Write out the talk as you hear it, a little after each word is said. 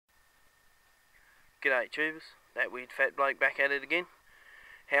G'day tubers, ThatWeirdFatBloke back at it again.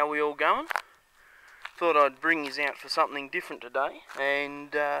 How we all going? Thought I'd bring yous out for something different today and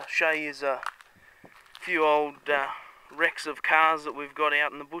show yous a few old wrecks of cars that we've got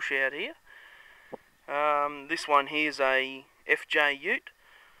out in the bush out here. This one here's a FJ Ute,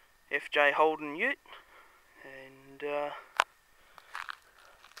 FJ Holden Ute, and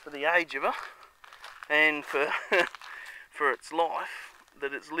for the age of her and for for its life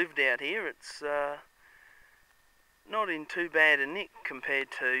that it's lived out here, it's not in too bad a nick compared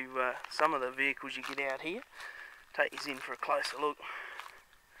to some of the vehicles you get out here. Take yous in for a closer look.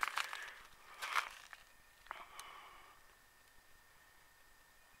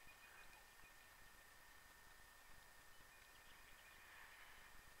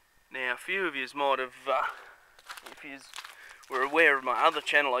 Now, a few of yous might have, if yous were aware of my other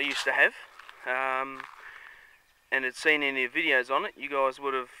channel I used to have, and had seen any videos on it, you guys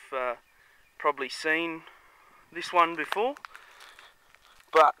would have probably seen this one before.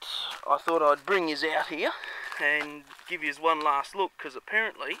 But I thought I'd bring yous out here and give yous one last look, because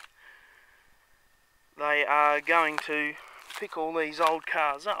apparently they are going to pick all these old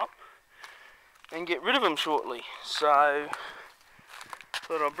cars up and get rid of them shortly. So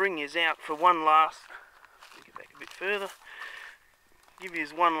thought I'd bring yous out for one last, get back a bit further, give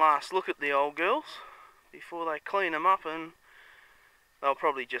yous one last look at the old girls before they clean them up, and they'll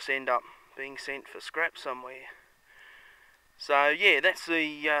probably just end up being sent for scrap somewhere. So yeah, that's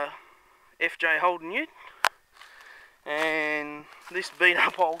the FJ Holden Ute, and this beat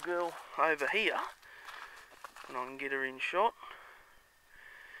up old girl over here, and I can get her in shot,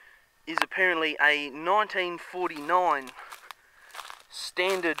 is apparently a 1949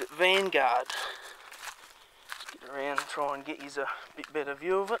 standard Vanguard. Let's get around and try and get you a bit better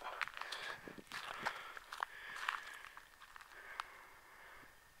view of it.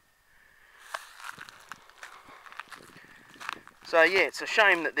 So yeah, it's a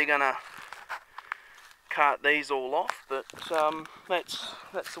shame that they're gonna cart these all off, but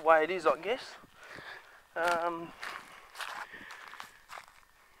that's the way it is, I guess.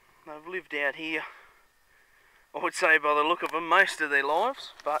 They've lived out here, I would say, by the look of them, most of their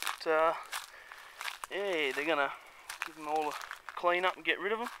lives, but yeah, they're gonna give them all a clean up and get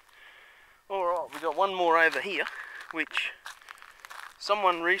rid of them. Alright, we've got one more over here, which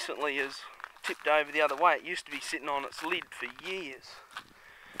someone recently has tipped over the other way. It used to be sitting on its lid for years,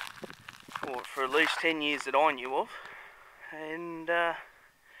 or for at least 10 years that I knew of, and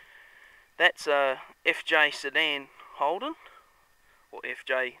that's a FJ Sedan Holden, or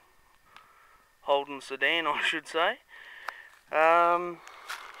FJ Holden Sedan I should say.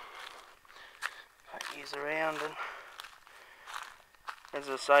 Take these around, and as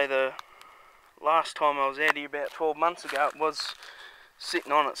I say, the last time I was out here about 12 months ago it was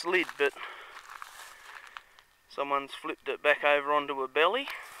sitting on its lid, but someone's flipped it back over onto her belly.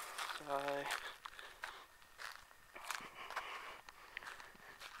 So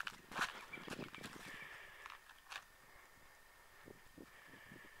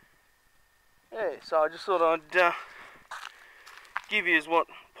yeah, so I just thought I'd give you what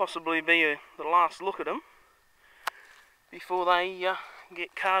possibly be the last look at them before they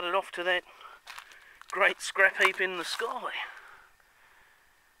get carted off to that great scrap heap in the sky.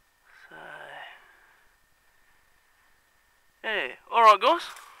 So yeah, alright guys,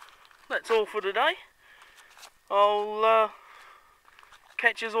 that's all for today. I'll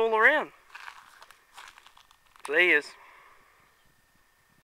catch yous all around. See yous.